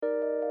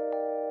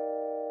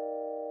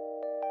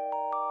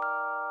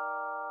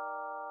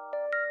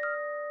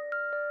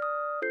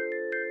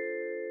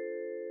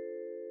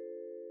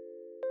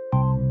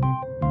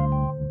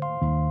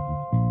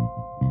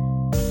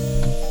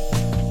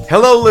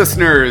Hello,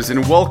 listeners,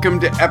 and welcome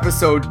to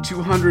episode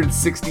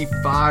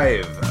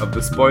 265 of the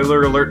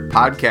Spoiler Alert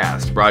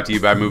Podcast, brought to you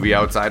by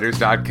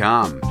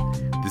MovieOutsiders.com.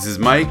 This is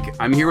Mike.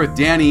 I'm here with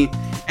Danny,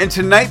 and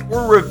tonight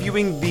we're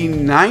reviewing the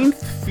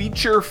 9th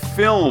feature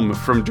film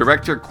from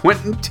director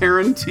Quentin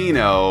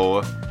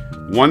Tarantino,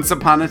 Once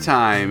Upon a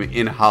Time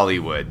in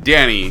Hollywood.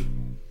 Danny,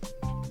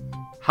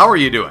 how are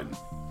you doing?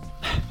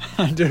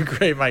 I'm doing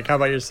great, Mike. How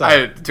about yourself?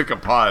 I took a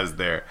pause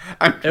there.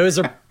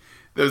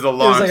 There's a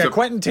long. It was like a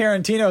Quentin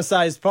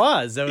Tarantino-sized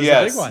pause. That was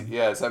a big one.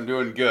 Yes, I'm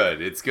doing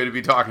good. It's good to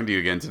be talking to you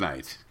again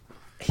tonight.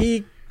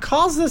 He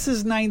calls this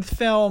his 9th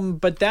film,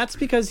 but that's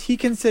because he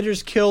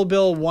considers Kill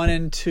Bill 1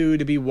 and 2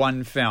 to be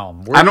one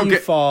film. Where do you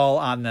fall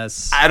on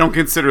this? I don't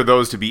consider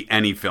those to be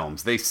any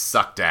films. They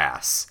sucked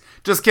ass.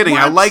 Just kidding.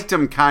 What? I liked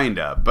them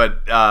kinda,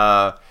 but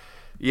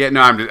yeah,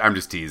 no, I'm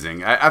just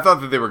teasing. I thought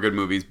that they were good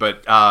movies,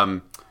 but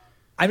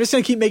I'm just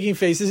going to keep making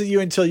faces at you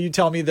until you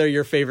tell me they're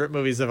your favorite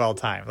movies of all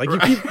time. Like, you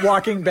keep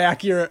walking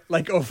back your,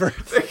 over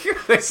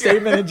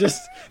statement and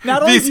just...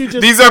 Not only do you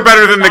just... These are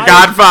better than The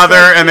Godfather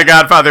and The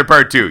Godfather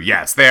Part 2.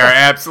 Yes, they are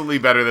absolutely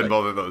better than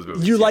both of those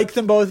movies. You like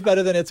them both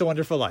better than It's a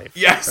Wonderful Life.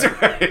 Yes,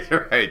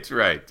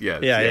 right.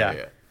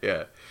 Yes,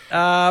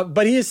 yeah.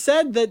 But he has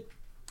said that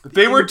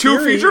they were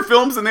two feature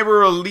films, and they were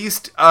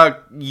released a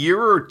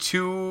year or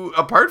two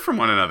apart from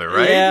one another,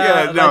 right?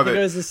 Yeah, no,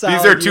 these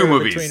are two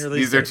movies.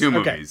 These are two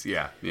movies.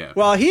 Yeah.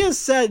 Well, he has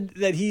said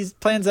that he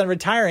plans on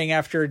retiring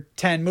after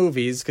 10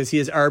 movies because he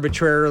has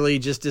arbitrarily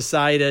just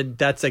decided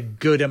that's a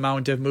good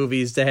amount of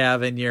movies to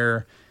have in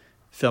your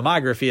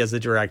filmography as a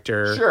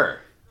director. Sure.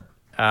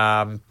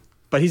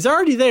 But he's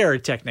already there,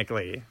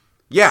 technically.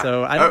 Yeah.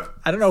 So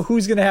I don't know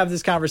who's going to have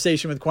this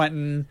conversation with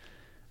Quentin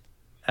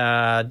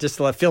just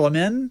to fill him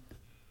in.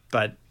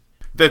 But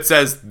that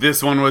says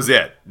this one was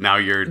it. Now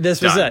you're done.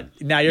 Was it.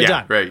 Now you're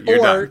done. Right. You're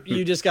done.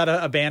 You just got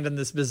to abandon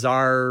this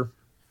bizarre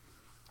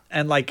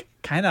and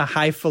kind of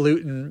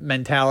highfalutin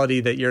mentality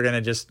that you're going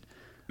to just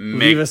make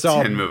leave us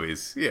all 10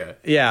 movies. Yeah.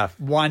 Yeah.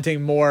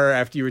 Wanting more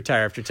after you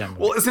retire after 10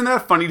 movies. Well, isn't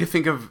that funny to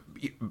think of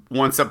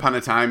Once Upon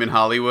a Time in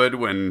Hollywood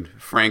when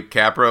Frank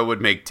Capra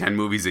would make 10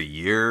 movies a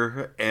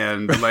year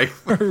and right.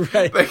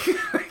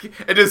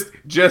 and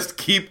just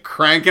keep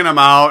cranking them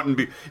out and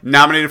be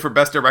nominated for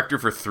Best Director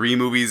for 3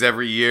 movies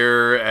every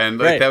year, and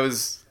right. That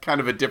was kind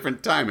of a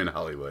different time in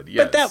Hollywood.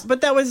 Yes.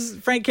 But that was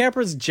Frank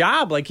Capra's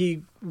job.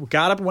 He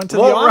got up and went to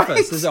the office.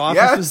 Right. His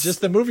office was just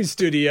the movie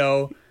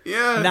studio.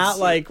 Yes.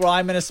 Not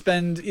I'm going to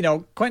spend,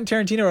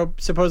 Quentin Tarantino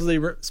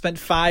supposedly spent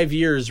 5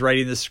 years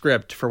writing the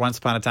script for Once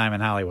Upon a Time in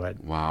Hollywood.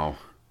 Wow.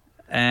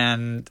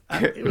 And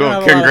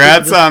well,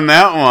 congrats on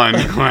that one,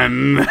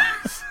 Quentin.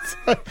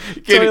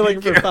 Toiling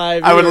for 5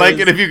 years. I would like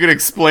it if you could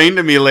explain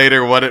to me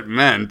later what it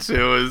meant.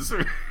 It was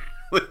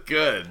really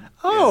good.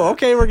 Oh,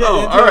 okay. We're getting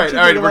into it. All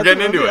right. We're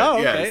getting into it. Oh,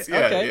 okay. Yes.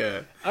 Okay.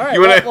 Yeah. All right.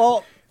 You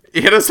want to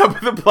hit us up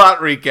with a plot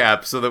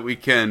recap so that we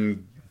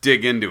can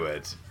dig into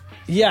it?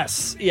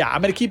 Yes. Yeah,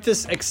 I'm going to keep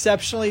this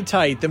exceptionally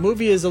tight. The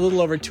movie is a little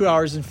over 2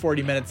 hours and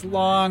 40 minutes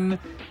long,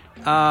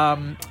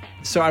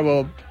 so I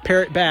will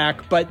pare it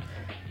back. But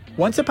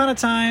Once Upon a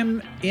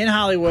Time in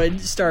Hollywood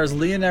stars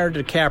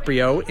Leonardo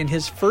DiCaprio in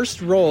his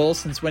first role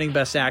since winning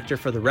Best Actor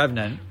for The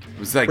Revenant.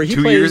 Was that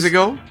 2 years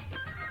ago?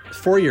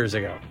 4 years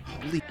ago.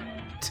 Holy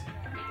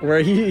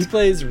where he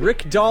plays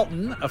Rick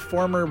Dalton, a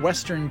former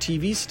Western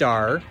TV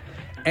star,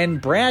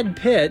 and Brad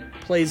Pitt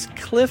plays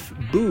Cliff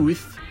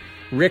Booth,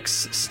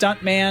 Rick's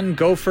stuntman,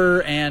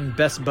 gopher, and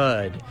best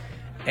bud.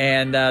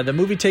 And the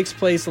movie takes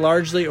place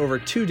largely over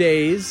 2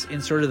 days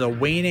in sort of the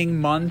waning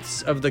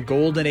months of the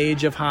golden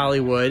age of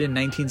Hollywood in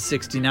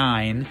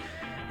 1969,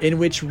 in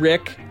which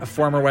Rick, a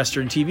former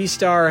Western TV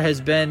star,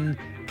 has been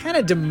kind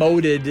of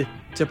demoted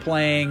to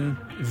playing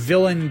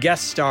villain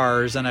guest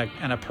stars on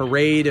a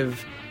parade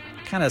of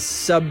kind of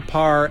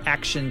subpar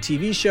action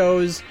TV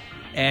shows.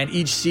 And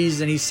each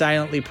season he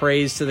silently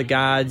prays to the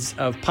gods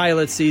of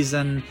pilot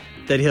season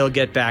that he'll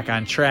get back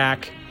on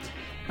track.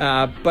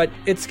 But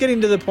it's getting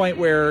to the point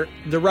where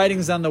the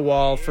writing's on the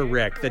wall for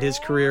Rick, that his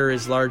career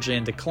is largely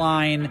in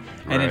decline.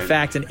 And in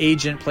fact, an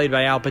agent played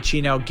by Al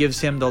Pacino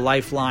gives him the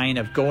lifeline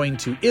of going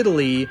to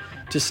Italy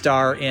to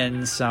star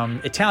in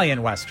some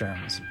Italian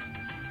Westerns.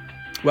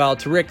 Well,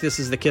 to Rick, this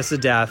is the kiss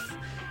of death.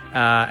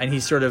 And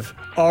he's sort of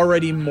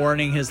already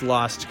mourning his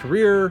lost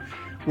career,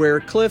 where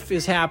Cliff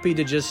is happy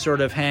to just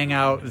sort of hang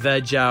out,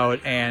 veg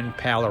out, and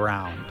pal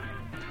around.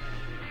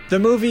 The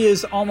movie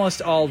is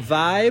almost all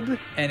vibe,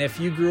 and if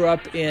you grew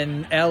up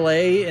in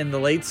LA in the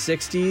late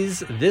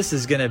 60s, this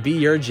is going to be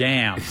your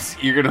jam.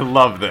 You're going to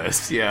love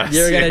this, yes.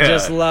 You're going to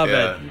just love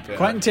it. Yeah.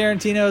 Quentin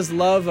Tarantino's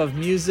love of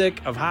music,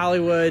 of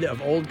Hollywood,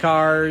 of old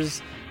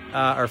cars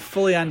are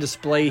fully on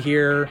display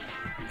here,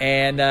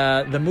 and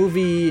the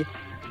movie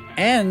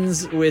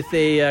ends with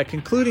a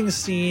concluding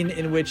scene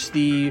in which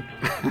the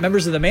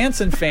members of the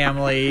Manson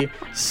family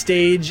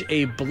stage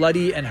a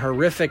bloody and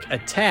horrific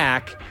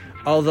attack,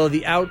 although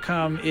the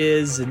outcome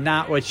is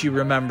not what you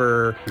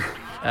remember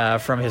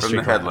from history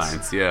from the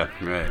headlines. Yeah,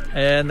 right.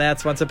 And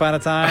that's Once Upon a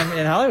Time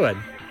in Hollywood.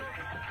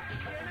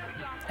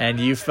 And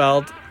you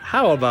felt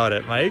how about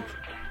it, Mike?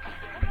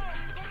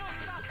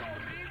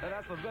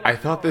 I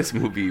thought this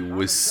movie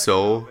was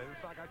so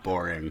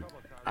boring.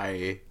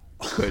 I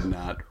could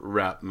not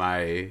wrap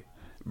my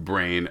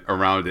brain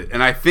around it.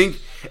 And I think,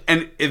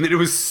 and it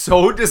was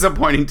so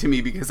disappointing to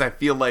me because I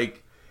feel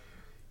like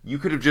you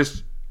could have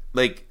just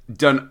like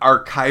done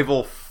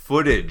archival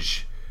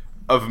footage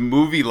of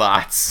movie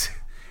lots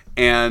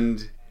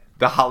and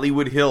the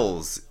Hollywood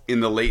Hills in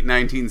the late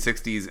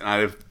 1960s, and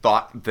I'd have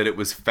thought that it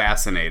was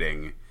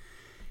fascinating.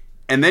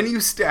 And then you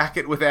stack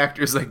it with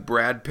actors like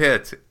Brad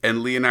Pitt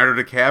and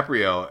Leonardo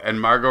DiCaprio and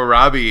Margot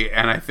Robbie,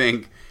 and I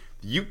think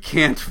you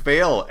can't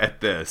fail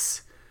at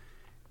this.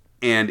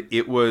 And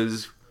it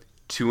was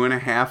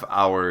 2.5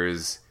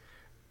 hours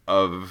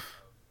of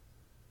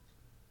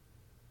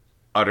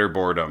utter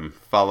boredom,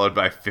 followed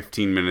by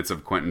 15 minutes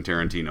of Quentin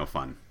Tarantino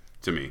fun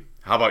to me.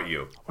 How about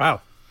you?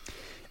 Wow.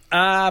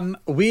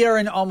 We are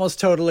in almost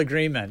total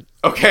agreement.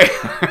 Okay.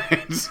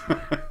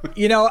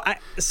 You know,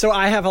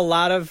 I have a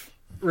lot of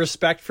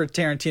respect for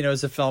Tarantino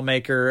as a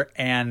filmmaker,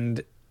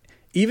 and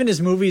even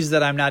his movies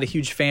that I'm not a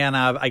huge fan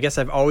of, I guess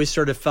I've always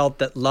sort of felt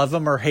that love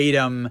him or hate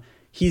him,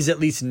 he's at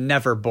least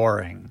never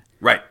boring.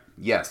 Right.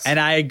 Yes. And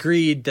I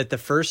agreed that the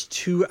first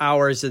 2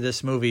 hours of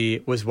this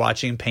movie was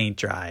watching paint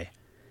dry.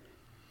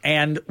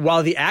 And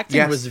while the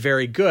acting was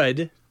very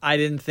good, I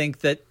didn't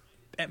think that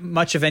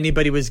much of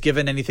anybody was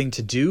given anything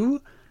to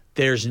do.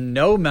 There's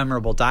no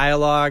memorable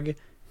dialogue,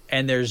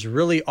 and there's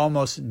really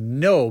almost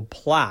no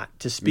plot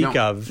to speak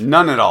of.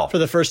 None at all. For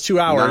the first 2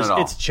 hours. None at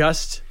all. It's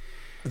just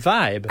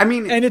vibe. I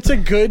mean, and it's a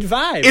good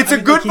vibe. It's a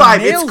good vibe.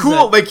 It's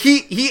cool. Like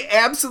he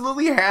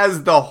absolutely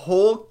has the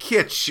whole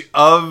kitsch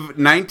of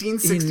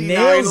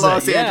 1969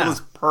 Los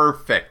Angeles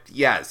perfect.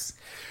 Yes.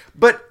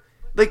 But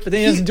then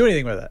he doesn't do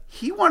anything with it.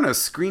 He won a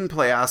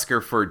screenplay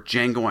Oscar for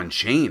Django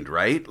Unchained,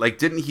 right? Like,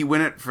 didn't he win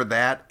it for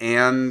that?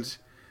 And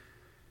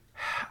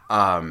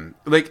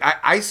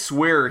I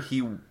swear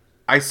he won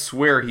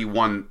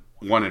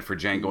it for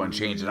Django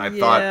Unchained, and I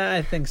thought,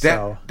 I think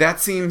so. That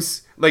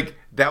seems like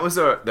that was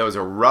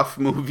a rough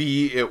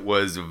movie. It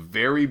was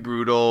very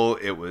brutal.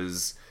 It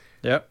was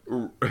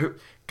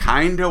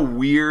kind of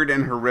weird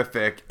and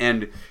horrific.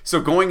 And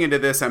so going into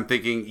this, I'm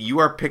thinking you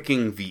are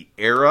picking the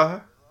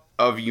era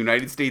of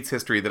United States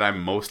history that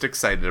I'm most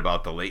excited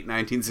about, the late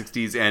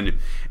 1960s,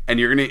 and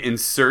you're going to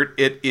insert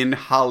it in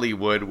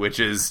Hollywood, which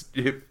is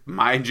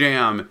my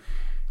jam.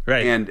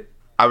 Right. And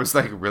I was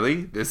like,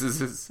 really? This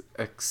is as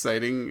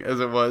exciting as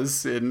it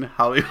was in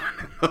Hollywood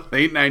in the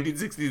late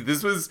 1960s?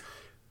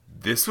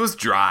 This was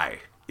dry.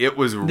 It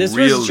was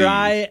really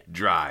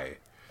dry.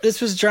 This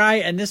was dry,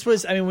 and this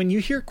was, I mean, when you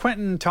hear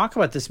Quentin talk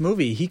about this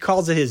movie, he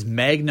calls it his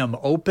magnum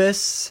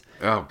opus.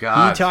 Oh,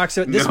 God. He talks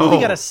about, this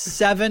movie got a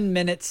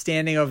 7-minute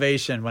standing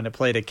ovation when it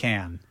played at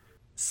Cannes.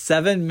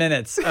 7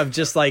 minutes of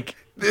just like...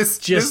 This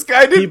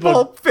guy did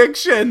Pulp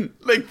Fiction.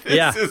 Like,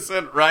 this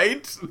isn't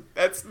right.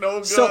 That's no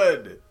good.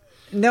 So,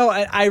 no,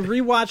 I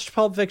rewatched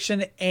Pulp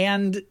Fiction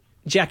and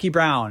Jackie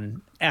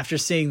Brown after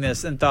seeing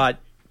this and thought,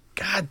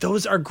 God,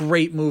 those are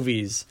great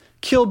movies.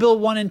 Kill Bill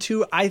 1 and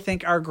 2, I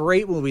think, are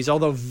great movies,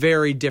 although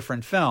very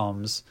different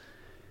films.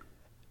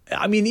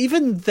 I mean,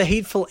 even The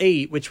Hateful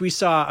Eight, which we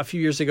saw a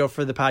few years ago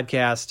for the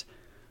podcast,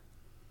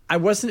 I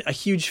wasn't a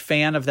huge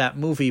fan of that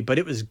movie, but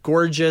it was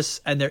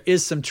gorgeous, and there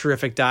is some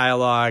terrific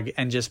dialogue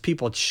and just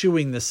people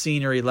chewing the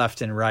scenery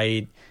left and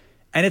right.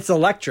 And it's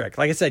electric.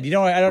 Like I said,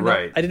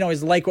 I didn't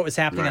always like what was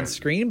happening on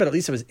screen, but at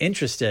least I was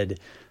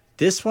interested.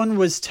 This one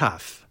was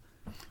tough.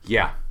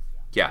 Yeah.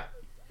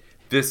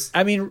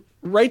 I mean,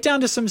 right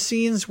down to some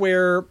scenes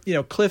where,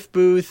 Cliff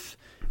Booth,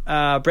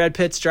 Brad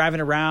Pitt's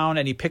driving around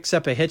and he picks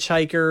up a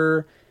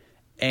hitchhiker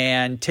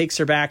and takes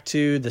her back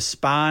to the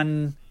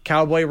Spahn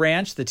Cowboy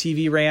Ranch, the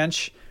TV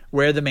ranch,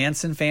 where the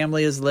Manson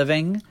family is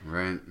living.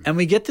 Right. And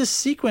we get this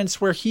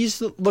sequence where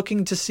he's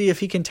looking to see if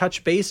he can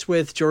touch base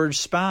with George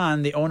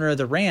Spahn, the owner of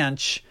the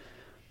ranch.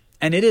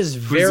 And it is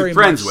very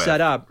much set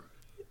up.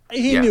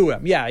 He knew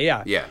him.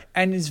 Yeah.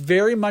 And it's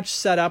very much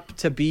set up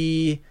to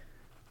be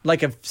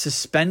like a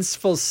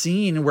suspenseful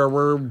scene where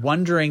we're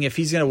wondering if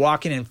he's going to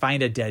walk in and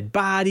find a dead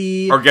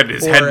body. Or get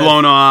his head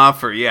blown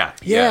off. Or Yeah.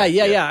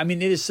 I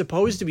mean, it is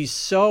supposed to be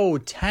so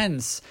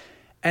tense.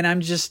 And I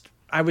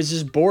was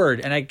just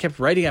bored, and I kept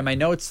writing on my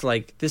notes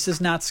like, this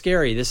is not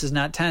scary. This is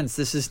not tense.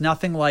 This is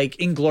nothing like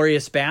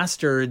Inglourious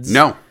Bastards.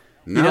 No.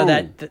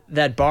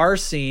 That bar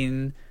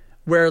scene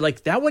where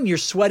like that one you're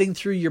sweating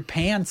through your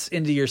pants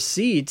into your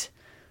seat.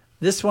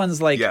 This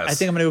one's like, I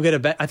think I'm going to go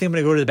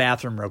to the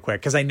bathroom real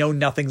quick because I know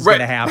nothing's going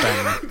to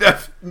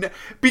happen.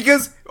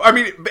 Because, I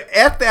mean,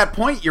 at that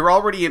point, you're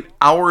already an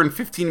hour and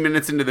 15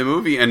 minutes into the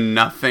movie and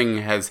nothing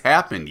has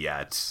happened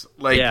yet.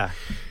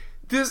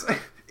 This...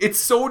 It's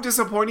so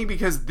disappointing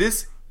because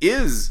this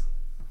is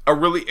a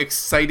really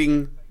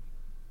exciting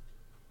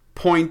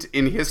point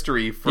in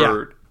history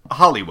for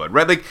Hollywood,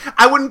 right? Like,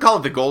 I wouldn't call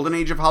it the golden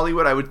age of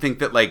Hollywood. I would think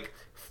that like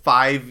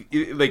 5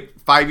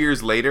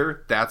 years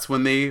later, that's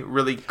when they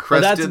really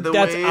crested the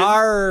wave. That's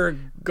our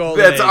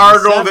golden age. That's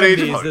our golden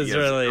age.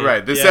 Really,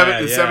 right. The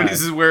 70s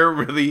is where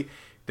really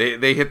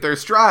they hit their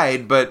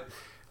stride. But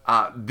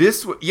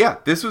This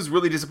was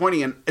really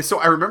disappointing. And so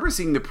I remember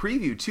seeing the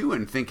preview too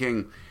and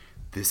thinking,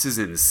 this is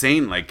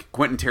insane. Like,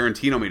 Quentin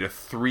Tarantino made a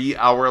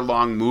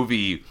 3-hour-long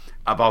movie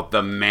about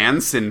the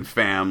Manson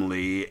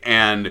family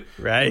and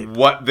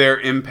what their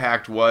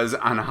impact was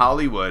on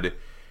Hollywood.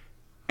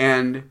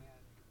 And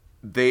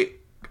they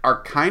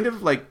are kind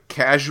of like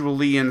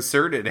casually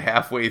inserted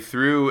halfway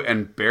through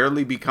and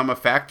barely become a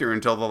factor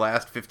until the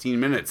last 15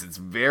 minutes. It's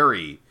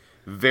very,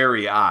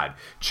 very odd.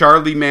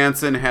 Charlie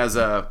Manson has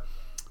a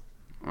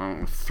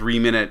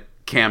 3-minute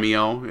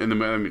cameo in the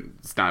movie. I mean,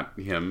 it's not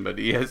him, but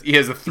he has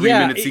a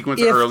 3-minute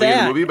sequence early in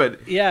the movie. But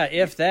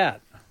if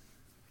that,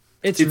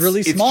 it's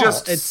really small.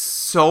 It's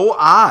so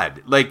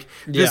odd. Like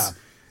this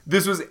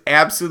was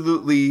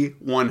absolutely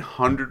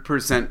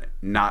 100%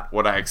 not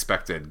what I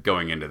expected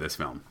going into this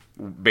film,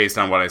 based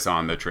on what I saw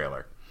in the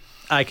trailer.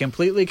 I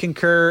completely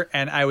concur,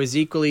 and I was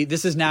equally...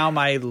 This is now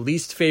my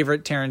least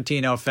favorite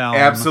Tarantino film.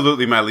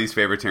 Absolutely my least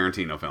favorite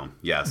Tarantino film,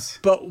 yes.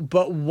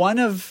 But one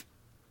of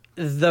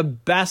the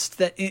best,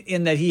 that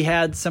in that he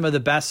had some of the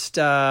best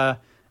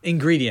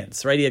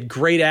ingredients, right? He had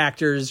great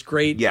actors,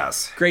 great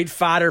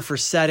fodder for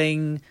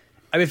setting.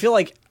 I mean, I feel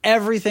like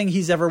everything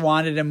he's ever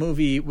wanted in a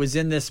movie was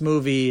in this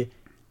movie,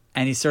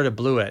 and he sort of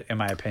blew it, in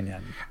my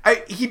opinion.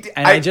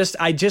 I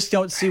just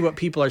don't see what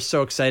people are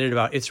so excited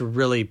about. It's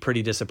really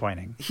pretty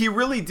disappointing. He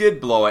really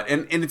did blow it,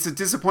 and it's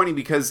disappointing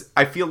because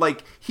I feel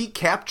like he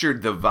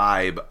captured the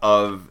vibe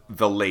of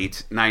the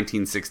late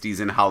 1960s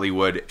in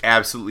Hollywood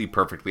absolutely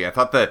perfectly. I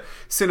thought the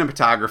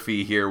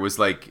cinematography here was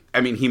like,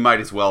 I mean, he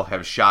might as well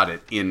have shot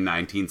it in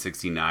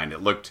 1969.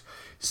 It looked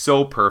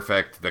so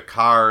perfect. The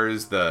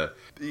cars, the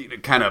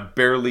kind of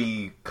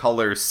barely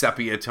color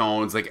sepia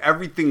tones, like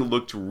everything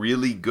looked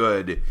really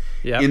good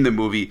in the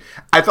movie.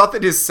 I thought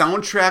that his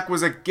soundtrack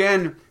was,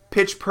 again,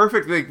 pitch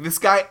perfect. Like, this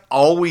guy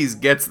always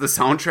gets the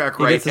soundtrack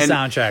right. He gets the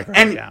soundtrack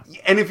right,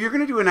 and if you're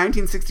going to do a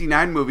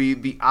 1969 movie,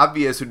 the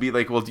obvious would be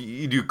like, well,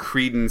 you do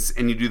Creedence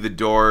and you do the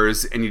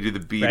Doors and you do the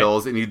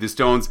Beatles and you do the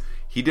Stones.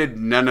 He did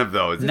none of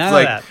those.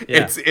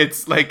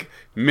 It's like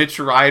Mitch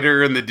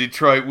Ryder and the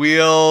Detroit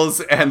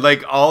Wheels and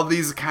like all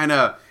these kind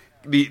of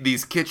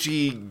these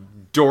kitschy,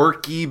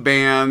 dorky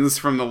bands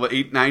from the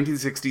late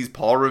 1960s,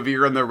 Paul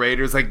Revere and the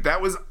Raiders. Like,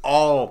 that was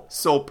all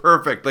so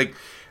perfect. Like,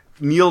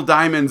 Neil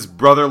Diamond's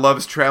Brother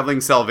Loves Traveling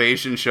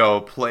Salvation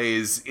show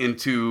plays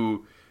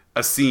into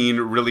a scene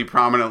really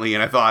prominently,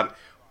 and I thought,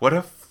 what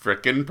a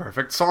freaking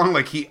perfect song.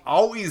 Like, he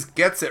always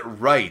gets it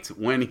right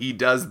when he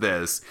does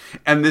this.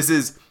 And this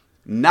is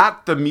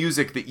not the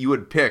music that you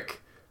would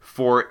pick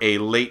for a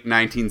late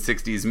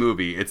 1960s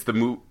movie. It's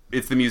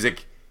the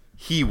music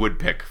he would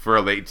pick for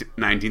a late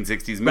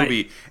 1960s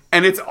movie. Right.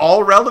 And it's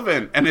all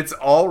relevant, and it's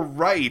all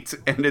right,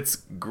 and it's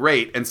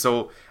great. And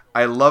so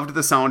I loved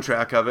the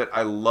soundtrack of it.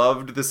 I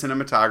loved the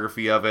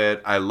cinematography of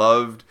it. I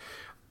loved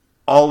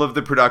all of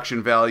the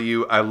production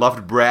value. I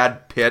loved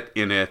Brad Pitt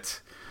in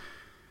it.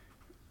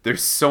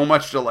 There's so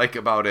much to like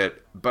about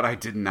it, but I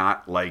did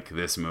not like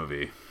this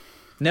movie.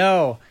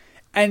 No.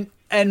 And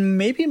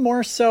maybe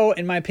more so,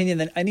 in my opinion,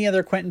 than any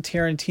other Quentin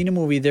Tarantino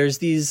movie, there's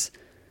these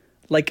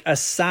like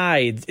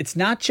asides. It's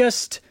not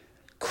just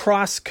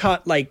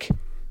cross-cut, like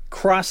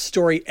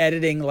cross-story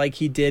editing like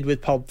he did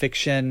with Pulp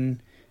Fiction,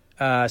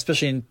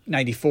 especially in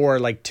 94,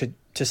 like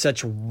to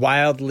such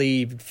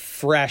wildly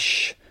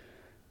fresh,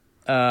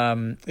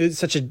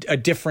 such a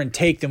different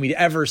take than we'd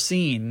ever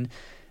seen.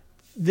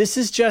 This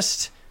is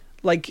just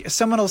like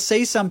someone will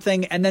say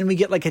something and then we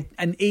get like an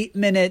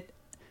 8-minute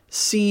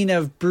scene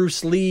of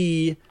Bruce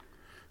Lee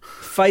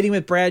fighting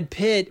with Brad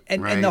Pitt.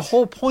 And the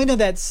whole point of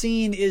that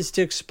scene is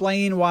to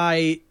explain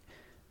why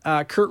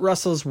Kurt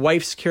Russell's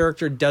wife's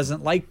character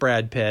doesn't like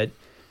Brad Pitt.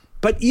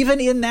 But even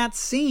in that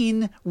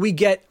scene, we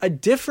get a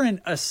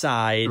different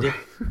aside.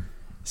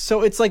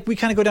 So it's like we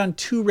kind of go down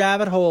 2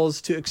 rabbit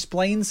holes to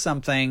explain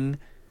something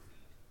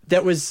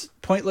that was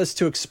pointless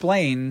to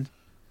explain.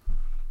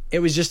 It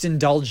was just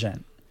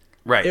indulgent.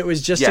 Right. It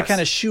was just to kind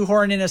of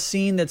shoehorn in a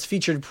scene that's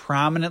featured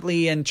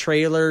prominently in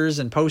trailers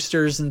and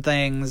posters and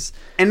things.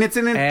 And it's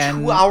in a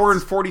 2-hour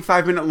and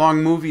 45-minute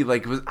long movie.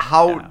 Like,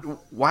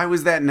 why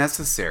was that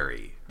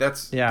necessary?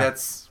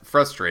 That's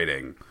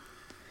frustrating.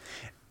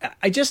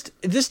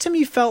 This to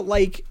me felt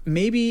like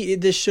maybe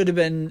this should have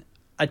been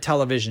a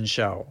television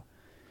show.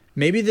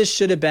 Maybe this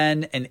should have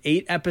been an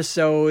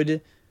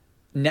 8-episode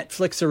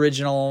Netflix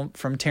original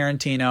from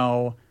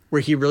Tarantino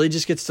where he really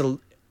just gets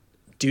to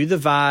do the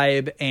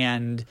vibe,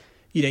 and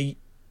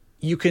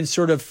you can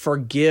sort of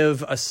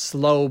forgive a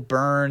slow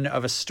burn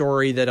of a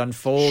story that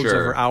unfolds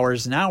over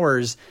hours and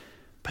hours.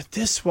 But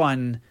this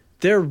one,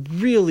 there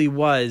really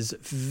was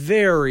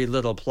very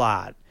little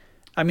plot.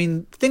 I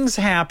mean, things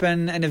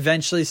happen, and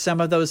eventually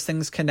some of those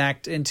things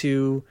connect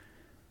into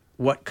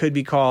what could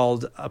be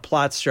called a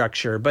plot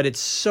structure, but it's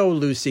so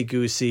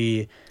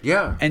loosey-goosey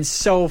and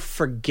so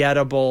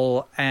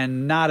forgettable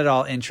and not at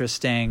all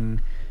interesting.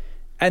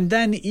 And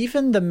then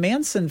even the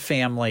Manson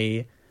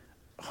family,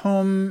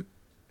 whom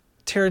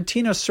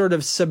Tarantino sort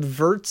of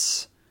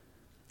subverts,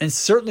 and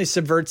certainly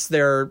subverts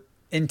their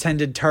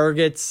intended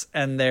targets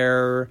and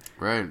their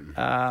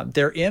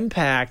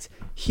impact,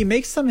 he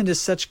makes them into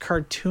such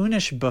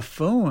cartoonish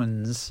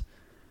buffoons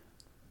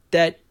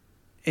that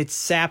it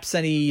saps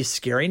any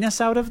scariness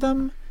out of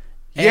them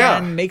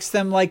and makes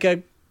them like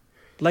a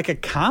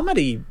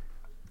comedy.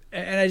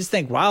 And I just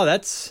think, wow,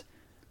 that's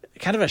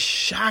kind of a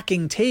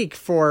shocking take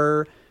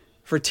for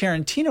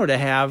Tarantino to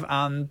have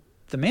on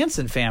the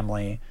Manson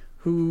family,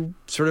 who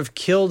sort of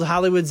killed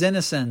Hollywood's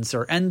innocence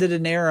or ended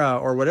an era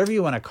or whatever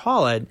you want to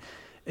call it.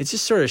 It's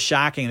just sort of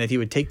shocking that he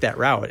would take that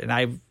route. And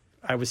I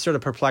was sort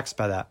of perplexed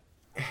by that.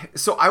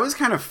 So I was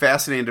kind of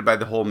fascinated by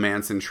the whole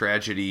Manson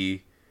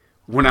tragedy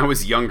when I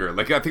was younger.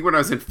 Like, I think when I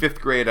was in 5th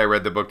grade, I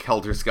read the book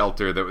Helter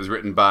Skelter that was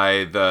written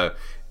by the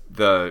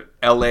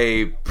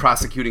LA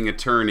prosecuting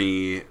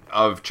attorney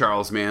of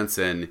Charles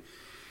Manson.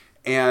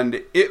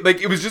 And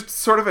it was just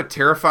sort of a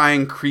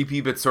terrifying,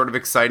 creepy, but sort of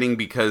exciting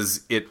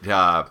because it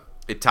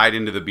tied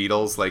into the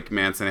Beatles. Like,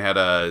 Manson had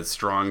a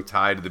strong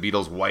tie to the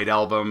Beatles' White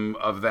Album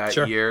of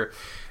that year.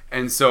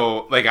 And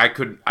so, like, I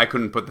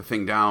couldn't put the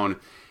thing down.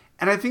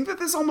 And I think that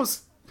this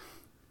almost,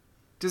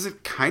 does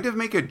it kind of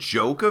make a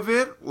joke of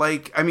it?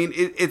 Like, I mean,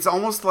 it's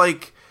almost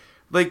like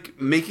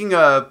making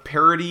a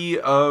parody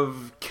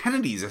of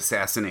Kennedy's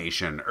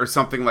assassination or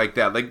something like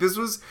that. Like, this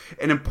was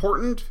an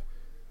important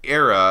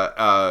era.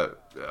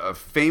 A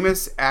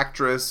famous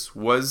actress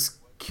was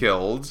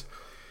killed.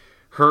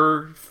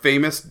 Her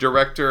famous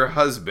director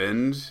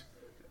husband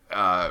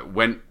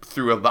went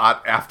through a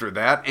lot after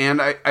that. And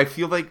I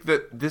feel like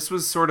that this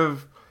was sort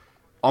of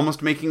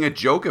almost making a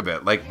joke of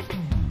it. Like,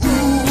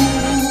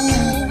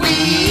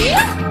 Ooh-wee.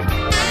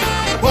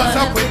 What's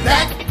up with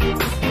that?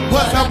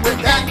 What's up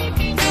with that?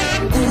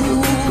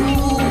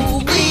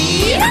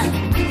 Ooh-wee.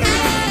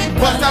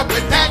 What's up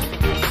with that?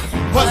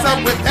 What's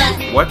up with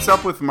that? What's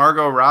up with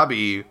Margot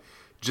Robbie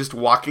just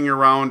walking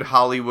around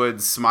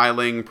Hollywood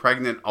smiling,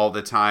 pregnant all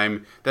the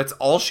time? That's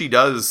all she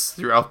does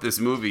throughout this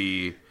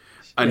movie.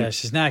 Yeah,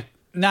 she's not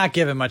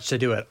given much to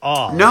do at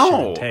all.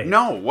 No.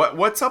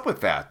 What's up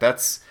with that?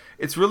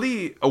 It's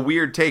really a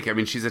weird take. I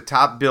mean, she's a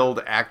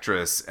top-billed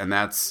actress, and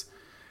that's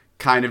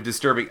kind of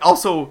disturbing.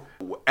 Also,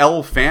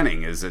 Elle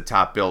Fanning is a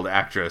top-billed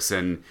actress,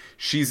 and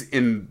she's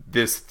in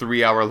this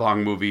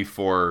 3-hour-long movie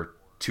for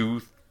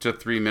 2 to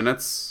 3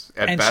 minutes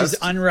at best. And she's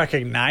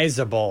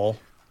unrecognizable.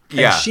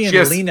 Yeah, and she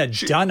and Lena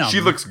Dunham.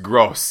 She looks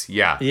gross.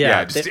 Yeah,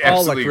 just they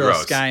all look absolutely real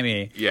gross.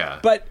 Skymey. Yeah,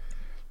 but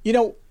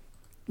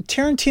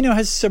Tarantino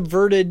has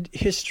subverted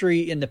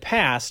history in the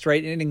past,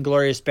 right? In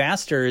Inglourious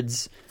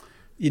Bastards,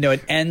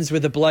 it ends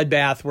with a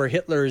bloodbath where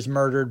Hitler is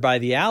murdered by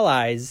the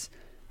Allies,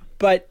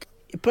 but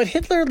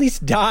Hitler at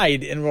least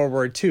died in World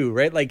War II,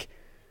 right? Like,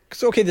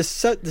 so okay, the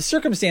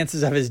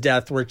circumstances of his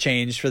death were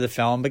changed for the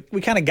film, but we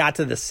kind of got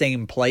to the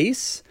same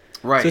place.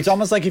 Right. So it's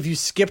almost like if you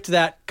skipped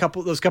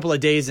those couple of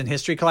days in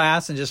history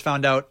class and just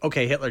found out,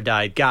 okay, Hitler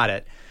died, got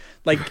it.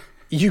 Like,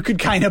 you could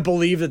kind of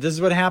believe that this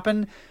is what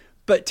happened.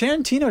 But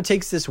Tarantino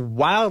takes this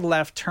wild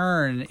left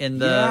turn in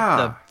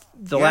the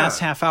last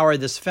half hour of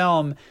this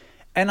film,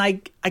 and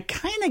I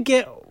kind of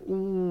get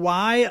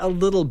why a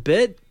little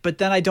bit, but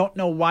then I don't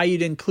know why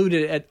you'd include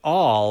it at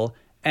all,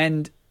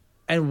 and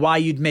why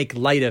you'd make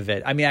light of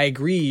it. I mean, I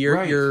agree.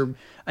 Your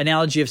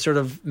analogy of sort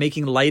of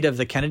making light of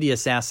the Kennedy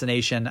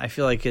assassination, I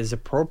feel like is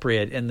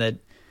appropriate in that.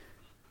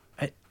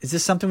 Is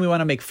this something we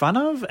want to make fun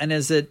of? And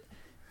is it?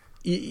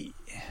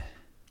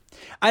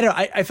 I don't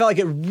know. I felt like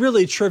it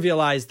really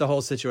trivialized the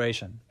whole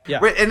situation. Yeah,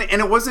 right. And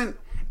it wasn't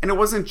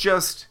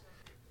just.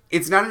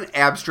 It's not an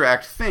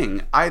abstract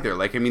thing either.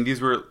 Like, I mean,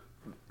 these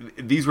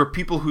were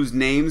people whose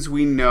names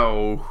we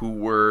know who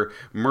were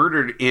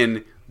murdered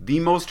in the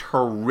most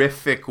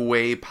horrific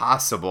way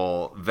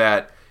possible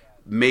that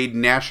made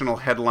national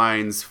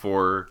headlines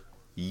for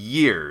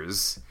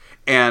years.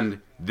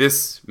 And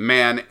this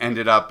man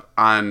ended up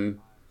on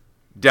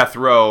death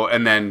row,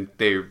 and then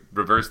they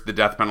reversed the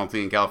death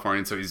penalty in California.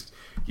 And so he's,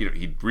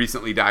 he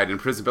recently died in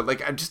prison. But,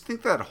 like, I just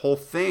think that whole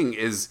thing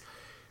is,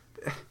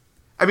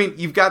 I mean,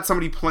 you've got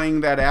somebody playing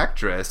that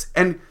actress,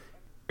 and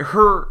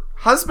her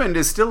husband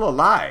is still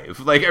alive.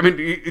 Like, I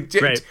mean,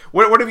 right.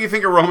 What do you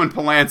think of Roman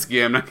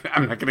Polanski? I'm not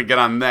going to get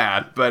on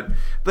that, but,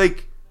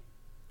 like,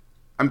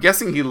 I'm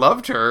guessing he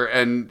loved her,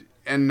 and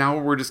now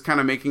we're just kind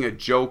of making a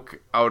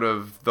joke out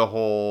of the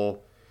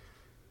whole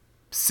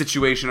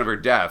situation of her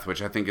death,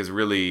 which I think is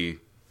really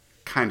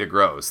kind of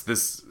gross.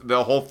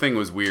 The whole thing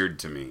was weird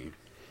to me.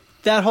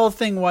 That whole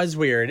thing was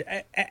weird.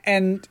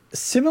 And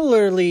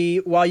similarly,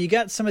 while you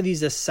got some of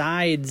these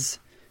asides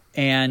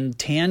and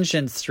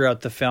tangents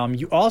throughout the film,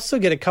 you also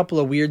get a couple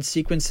of weird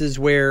sequences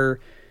where,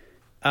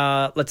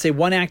 let's say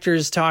one actor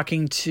is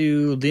talking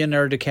to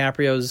Leonardo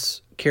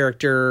DiCaprio's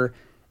character,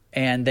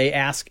 and they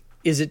ask,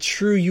 is it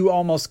true you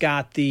almost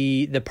got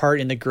the part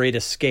in The Great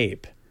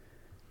Escape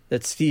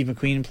that Steve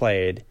McQueen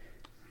played?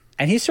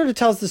 And he sort of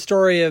tells the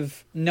story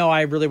of, no,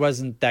 I really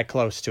wasn't that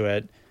close to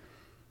it.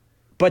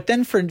 But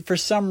then for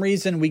some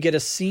reason, we get a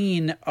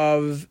scene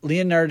of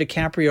Leonardo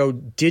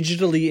DiCaprio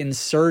digitally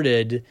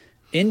inserted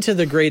into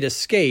The Great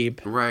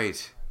Escape.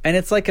 Right. And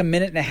it's like a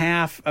minute and a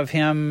half of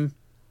him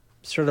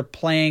sort of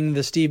playing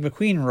the Steve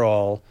McQueen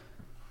role,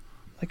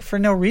 like, for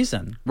no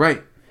reason.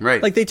 Right.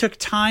 Like, they took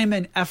time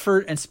and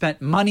effort and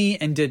spent money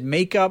and did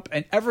makeup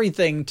and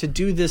everything to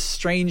do this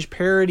strange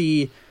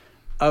parody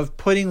of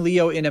putting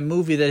Leo in a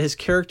movie that his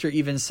character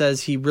even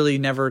says he really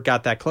never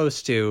got that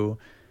close to.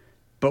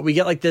 But we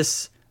get like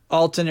this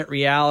alternate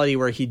reality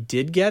where he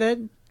did get it.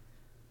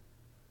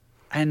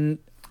 And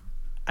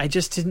I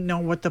just didn't know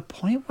what the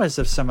point was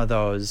of some of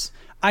those.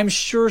 I'm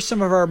sure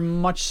some of our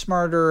much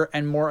smarter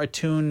and more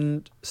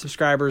attuned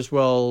subscribers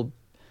will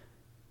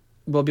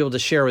be able to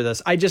share with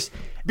us. I just...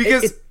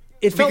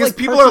 It felt like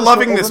people are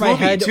loving this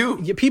movie too.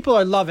 Yeah, people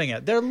are loving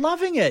it. They're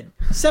loving it.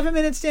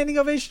 7-minute standing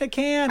ovation at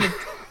Cannes.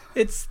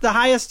 It's the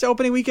highest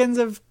opening weekends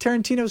of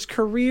Tarantino's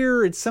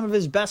career. It's some of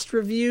his best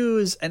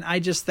reviews. And I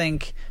just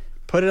think,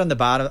 put it on the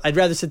bottom. I'd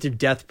rather sit through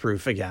Death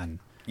Proof again.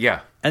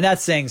 Yeah. And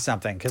that's saying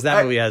something, because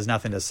that movie has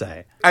nothing to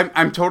say.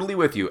 I'm totally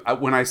with you.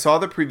 When I saw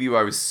the preview,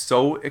 I was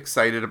so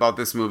excited about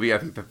this movie. I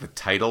think that the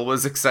title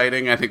was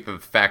exciting. I think that the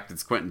fact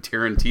it's Quentin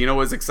Tarantino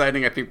was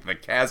exciting. I think the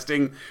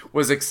casting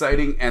was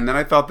exciting. And then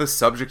I thought the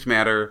subject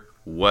matter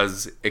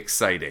was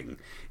exciting.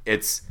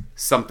 It's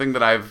something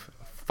that I've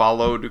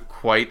followed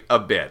quite a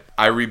bit.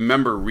 I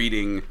remember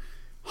reading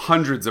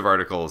hundreds of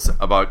articles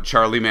about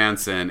Charlie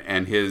Manson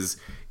and his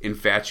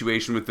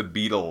infatuation with the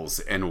Beatles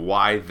and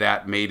why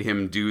that made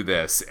him do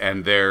this,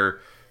 and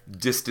their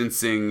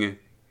distancing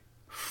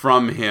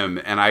from him,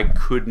 and I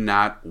could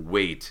not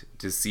wait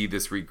to see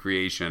this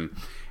recreation.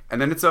 And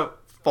then it's a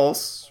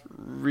false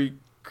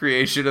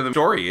recreation of the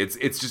story.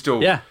 It's just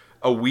a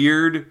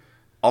weird,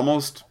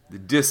 almost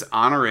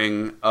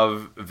dishonoring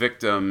of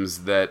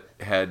victims that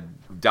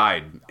had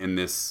died in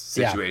this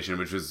situation,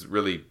 which was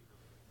really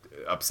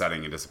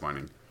upsetting and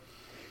disappointing.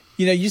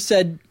 You know, you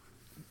said,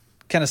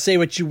 kind of say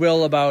what you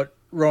will about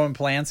Roman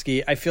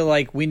Polanski. I feel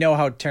like we know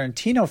how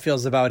Tarantino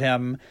feels about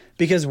him,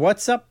 because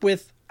what's up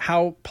with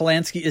how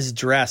Polanski is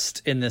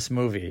dressed in this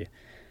movie?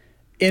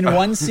 In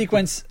one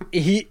sequence,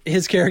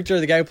 his character,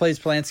 the guy who plays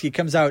Polanski,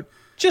 comes out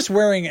just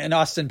wearing an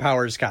Austin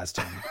Powers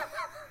costume.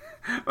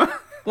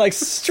 Like,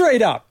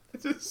 straight up.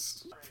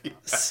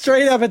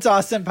 Straight up, it's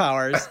Austin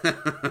Powers.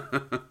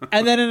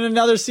 And then in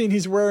another scene,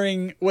 he's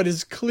wearing what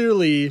is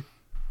clearly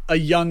a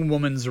young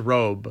woman's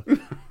robe.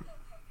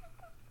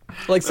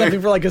 Like something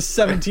for like a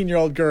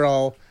 17-year-old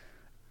girl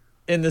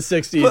in the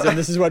 60s, and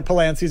this is what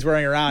Polanski's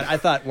wearing around. I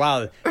thought,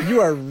 wow, you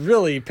are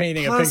really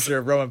painting a picture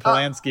of Roman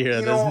Polanski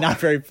here that's not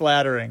very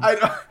flattering.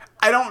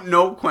 I don't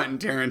know Quentin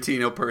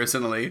Tarantino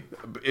personally,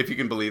 if you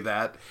can believe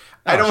that.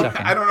 I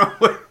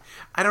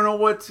don't know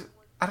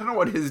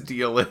what his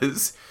deal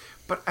is.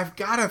 But I've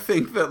got to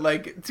think that,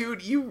 like,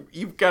 dude,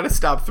 you've got to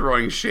stop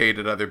throwing shade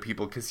at other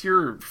people, because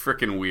you're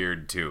freaking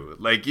weird too.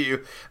 Like,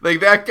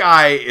 that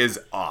guy is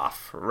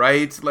off,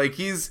 right? Like,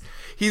 he's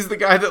the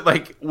guy that,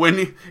 like,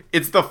 when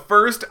it's the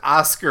first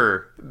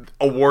Oscar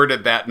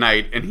awarded that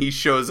night, and he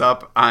shows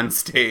up on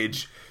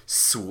stage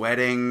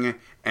sweating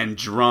and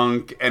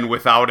drunk and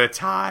without a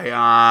tie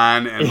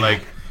on, and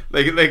like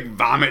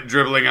vomit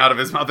dribbling out of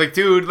his mouth. Like,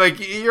 dude, like,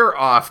 you're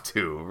off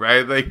too,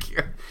 right? Like,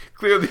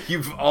 clearly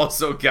you've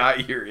also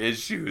got your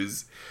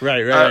issues.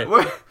 Right.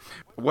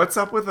 What's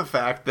up with the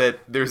fact that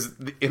there's,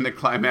 in the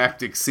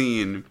climactic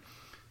scene,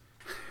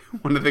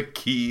 one of the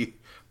key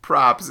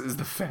props is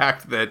the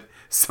fact that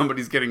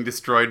somebody's getting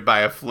destroyed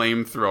by a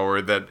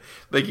flamethrower that,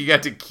 like, you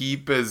got to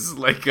keep as,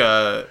 like,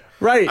 a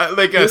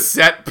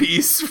set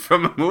piece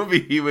from a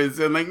movie he was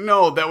in. Like,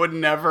 no, that would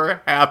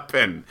never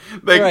happen.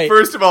 Like,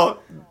 First of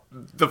all,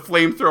 the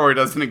flamethrower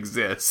doesn't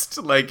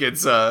exist. Like,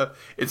 it's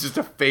just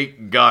a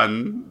fake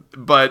gun.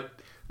 But,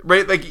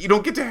 right, like, you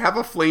don't get to have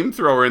a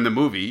flamethrower in the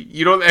movie.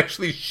 You don't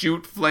actually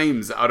shoot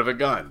flames out of a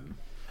gun.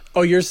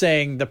 Oh, you're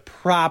saying the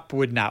prop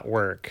would not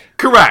work.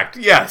 Correct.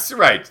 Yes,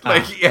 right.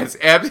 Like, yes,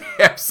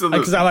 absolutely.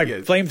 Because I'm like,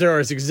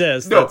 flamethrowers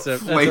exist. No, that's a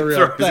flamethrowers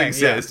real thing.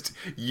 exist.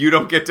 Yeah. You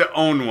don't get to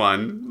own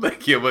one.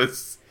 Like, it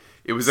was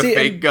a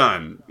fake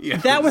gun.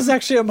 Yes. That was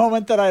actually a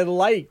moment that I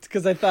liked,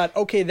 because I thought,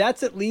 okay,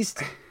 that's at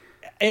least...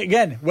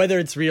 Again, whether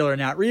it's real or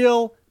not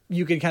real,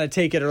 you can kind of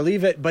take it or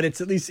leave it, but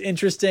it's at least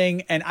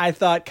interesting. And I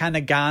thought kind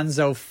of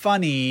gonzo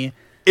funny.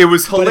 It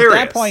was hilarious. But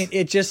at that point,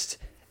 it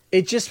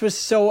just was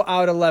so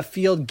out of left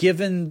field,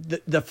 given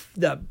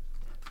the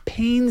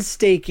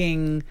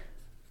painstaking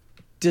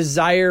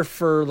desire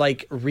for,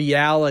 like,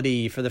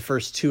 reality for the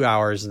first 2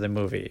 hours of the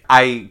movie.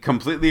 I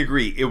completely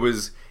agree. It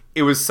was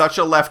such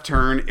a left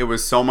turn. It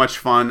was so much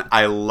fun.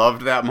 I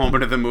loved that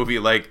moment of the movie.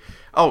 Like,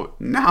 oh,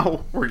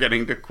 now we're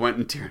getting to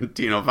Quentin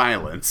Tarantino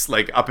violence.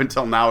 Like, up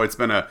until now, it's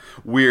been a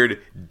weird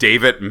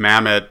David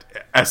Mamet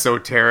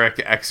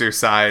esoteric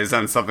exercise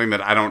on something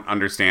that I don't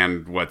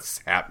understand what's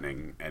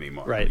happening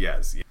anymore. Right.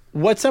 Yes.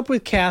 What's up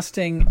with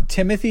casting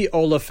Timothy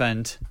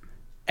Olyphant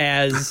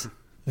as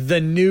the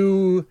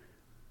new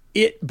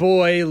it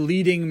boy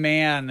leading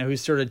man who's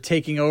sort of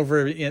taking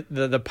over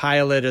the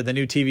pilot or the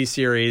new TV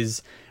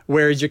series,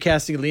 whereas you're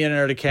casting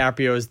Leonardo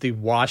DiCaprio as the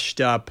washed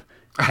up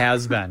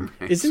has been.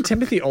 Isn't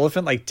Timothy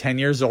Olyphant like 10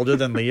 years older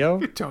than Leo?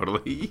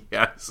 Totally.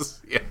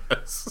 Yes.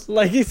 Yes.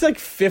 Like he's like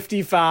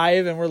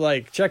 55 and we're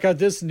like, check out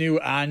this new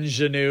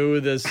ingenue,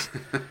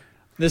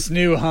 this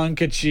new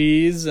hunk of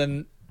cheese,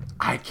 and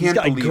I he's can't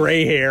got like believe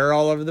gray hair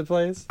all over the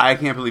place. I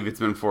can't believe it's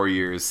been 4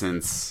 years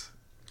since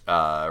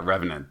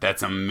Revenant.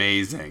 That's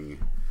amazing.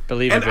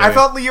 Believe And it. I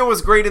thought Leo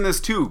was great in this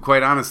too,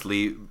 quite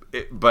honestly.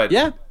 But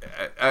Yeah.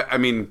 I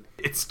mean,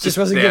 it's just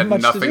wasn't they given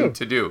had much to nothing do.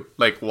 to do.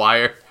 Like,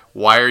 why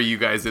are you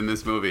guys in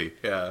this movie?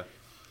 Yeah.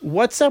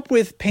 What's up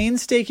with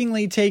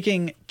painstakingly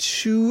taking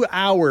 2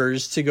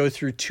 hours to go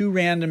through 2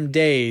 random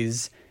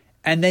days,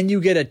 and then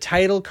you get a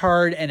title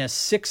card and a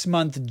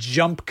 6-month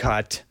jump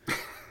cut,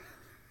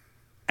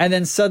 and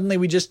then suddenly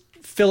we just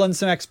fill in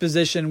some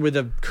exposition with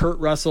a Kurt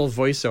Russell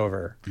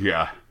voiceover?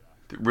 Yeah.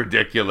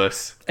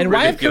 Ridiculous. And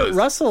why have Ridiculous. Kurt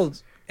Russell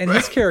and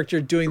his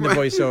character doing the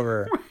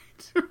voiceover?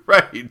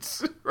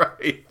 Right.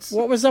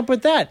 What was up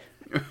with that?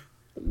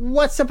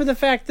 What's up with the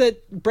fact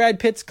that Brad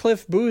Pitt's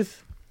Cliff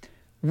Booth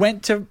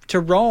went to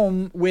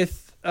Rome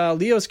with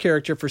Leo's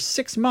character for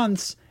 6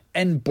 months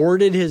and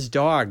boarded his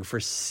dog for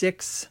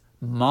 6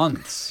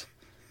 months?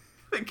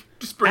 Like,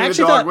 just bring I the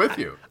actually dog thought- with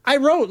you. I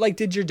wrote, like,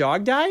 did your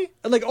dog die?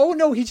 Like, oh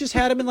no, he just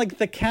had him in like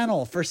the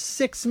kennel for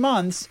 6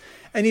 months,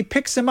 and he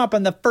picks him up,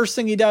 and the first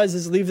thing he does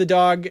is leave the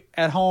dog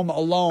at home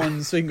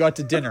alone so he can go out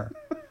to dinner.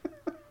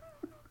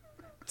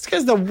 This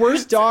guy's the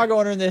worst dog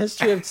owner in the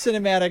history of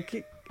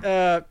cinematic,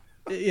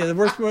 the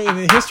worst movie in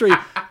the history.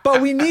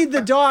 But we need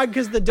the dog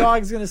because the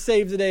dog's going to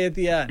save the day at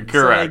the end. Correct.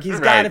 So, like, he's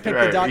got to pick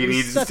the dog. He He's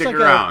needs to such stick like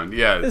around.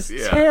 Yes. This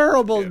yeah.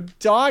 terrible Yeah.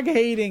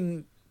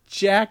 dog-hating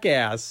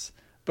jackass,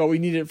 but we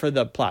need it for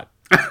the plot.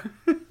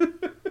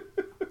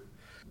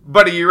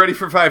 Buddy, you ready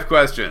for 5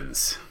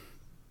 questions?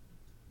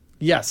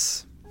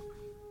 Yes.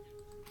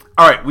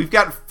 All right, we've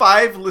got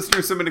 5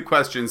 listener-submitted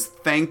questions.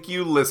 Thank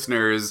you,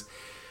 listeners.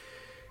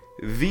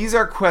 These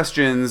are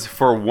questions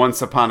for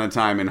Once Upon a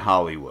Time in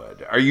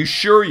Hollywood. Are you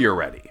sure you're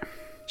ready?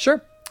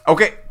 Sure.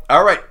 Okay,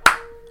 all right.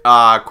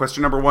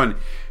 Question number 1.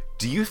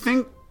 Do you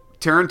think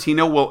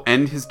Tarantino will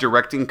end his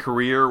directing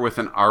career with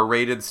an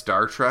R-rated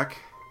Star Trek?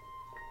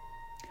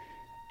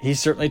 He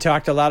certainly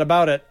talked a lot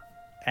about it,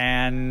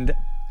 and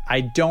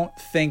I don't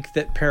think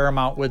that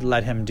Paramount would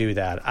let him do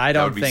that. I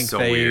don't would be think so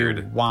they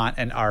weird. want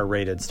an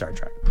R-rated Star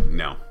Trek.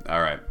 No.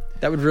 All right.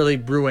 That would really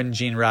ruin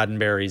Gene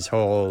Roddenberry's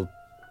whole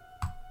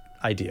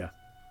idea.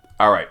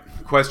 All right.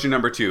 Question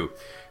number 2.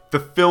 The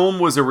film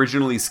was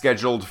originally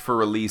scheduled for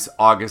release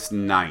August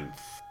 9th,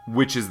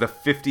 which is the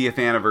 50th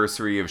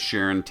anniversary of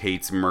Sharon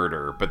Tate's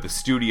murder, but the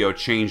studio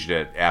changed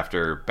it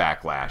after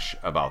backlash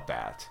about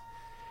that.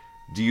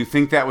 Do you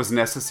think that was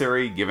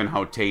necessary given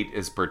how Tate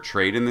is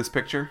portrayed in this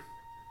picture?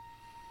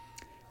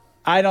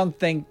 I don't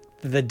think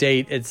the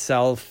date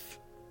itself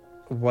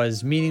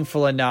was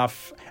meaningful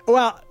enough.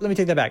 Well, let me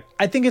take that back.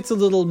 I think it's a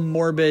little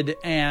morbid,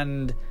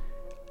 and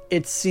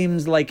it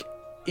seems like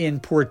in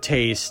poor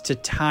taste to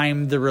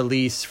time the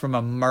release from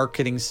a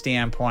marketing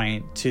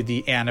standpoint to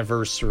the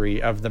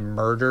anniversary of the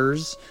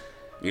murders.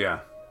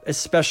 Yeah.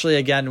 Especially,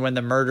 again, when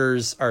the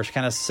murders are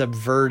kind of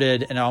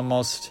subverted and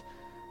almost...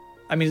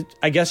 I mean,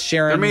 I guess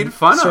Sharon They're made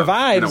fun of,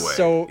 survives, in a way.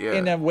 so Yeah.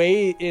 in a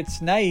way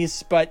it's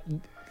nice, but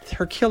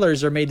her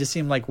killers are made to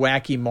seem like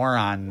wacky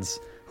morons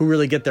who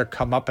really get their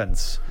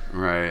comeuppance.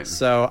 Right.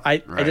 So I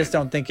just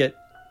don't think it...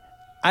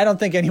 I don't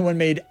think anyone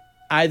made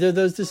either of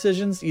those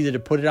decisions, either to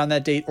put it on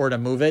that date or to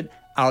move it,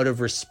 out of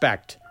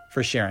respect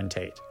for Sharon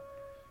Tate.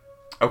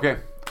 Okay.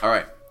 All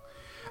right.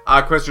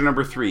 Question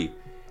number 3.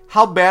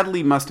 How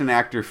badly must an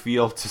actor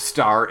feel to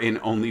star in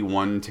only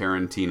one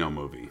Tarantino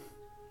movie?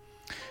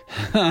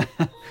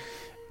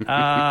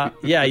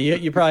 Yeah,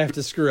 you probably have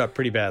to screw up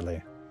pretty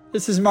badly.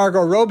 This is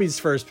Margot Robbie's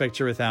first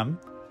picture with him.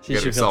 She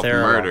Get should feel herself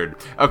terrible. murdered.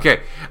 Okay.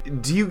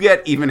 Do you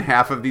get even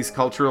half of these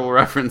cultural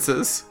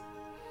references?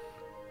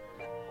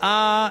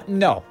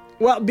 No.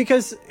 Well,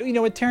 because,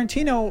 with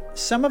Tarantino,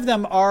 some of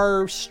them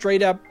are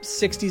straight up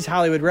 60s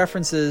Hollywood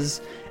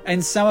references,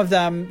 and some of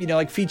them,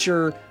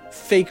 feature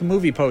fake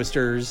movie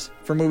posters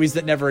for movies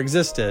that never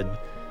existed.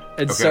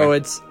 And so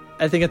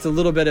I think it's a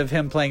little bit of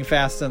him playing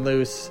fast and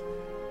loose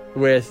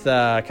with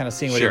kind of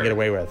seeing what he Sure. can get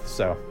away with.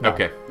 So no.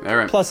 Okay. All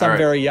right. Plus, All I'm right.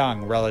 very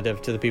young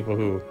relative to the people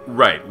who...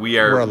 Right.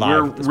 We're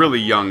alive at this really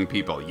young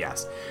people,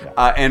 yes.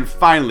 And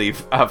finally,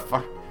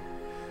 final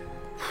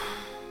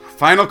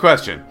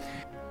question.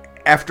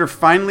 After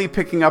finally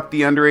picking up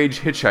the underage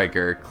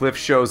hitchhiker, Cliff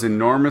shows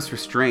enormous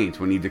restraint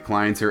when he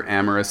declines her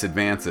amorous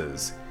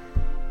advances.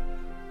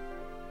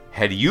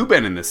 Had you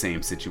been in the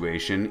same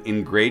situation,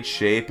 in great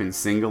shape and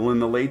single in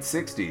the late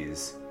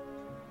 60s,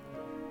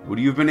 would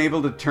you have been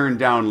able to turn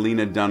down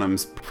Lena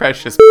Dunham's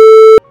precious...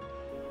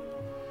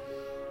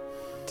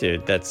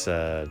 Dude, that's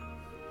a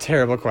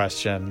terrible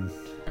question.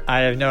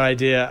 I have no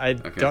idea. I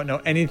don't know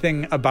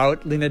anything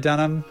about Lena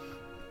Dunham,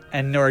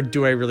 and nor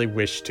do I really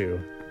wish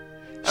to.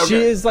 She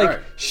Okay, is like all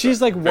right.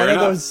 she's like Fair one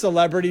enough. of those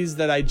celebrities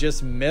that I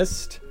just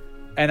missed,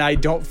 and I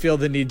don't feel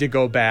the need to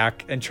go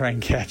back and try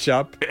and catch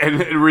up. And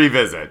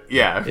revisit,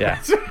 yeah.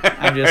 Yeah,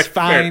 I'm just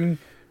fine.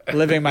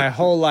 living my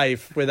whole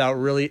life without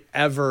really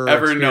ever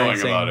knowing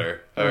experiencing about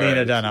her. All Lena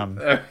right. Dunham.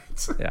 All right.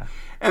 Yeah.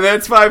 And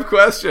that's 5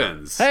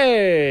 questions.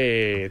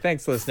 Hey,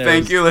 thanks, listeners.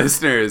 Thank you,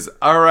 listeners.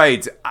 All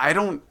right. I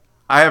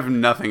have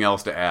nothing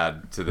else to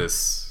add to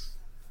this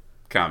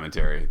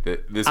commentary.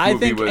 This I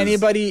movie think was...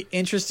 anybody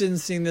interested in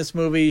seeing this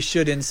movie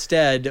should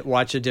instead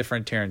watch a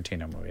different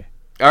Tarantino movie.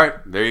 All right.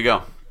 There you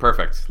go.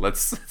 Perfect.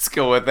 Let's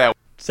go with that.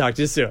 Talk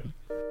to you soon.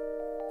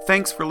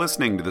 Thanks for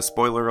listening to the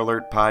Spoiler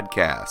Alert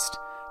podcast.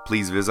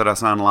 Please visit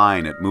us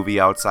online at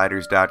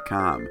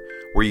movieoutsiders.com,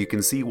 where you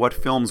can see what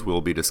films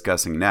we'll be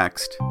discussing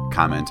next,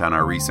 comment on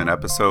our recent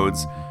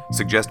episodes,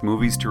 suggest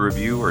movies to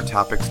review or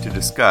topics to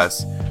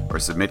discuss, or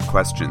submit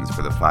questions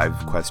for the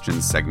 5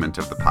 questions segment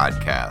of the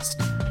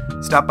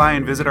podcast. Stop by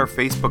and visit our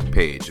Facebook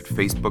page at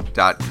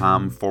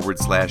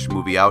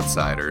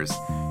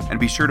facebook.com/movieoutsiders, and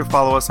be sure to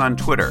follow us on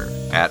Twitter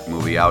at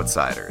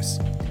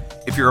movieoutsiders.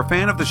 If you're a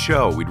fan of the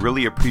show, we'd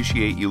really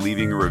appreciate you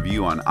leaving a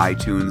review on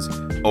iTunes,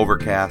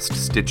 Overcast,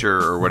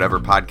 Stitcher, or whatever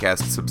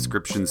podcast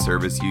subscription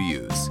service you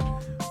use.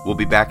 We'll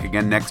be back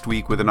again next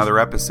week with another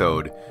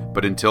episode,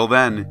 but until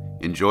then,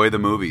 enjoy the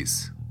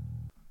movies.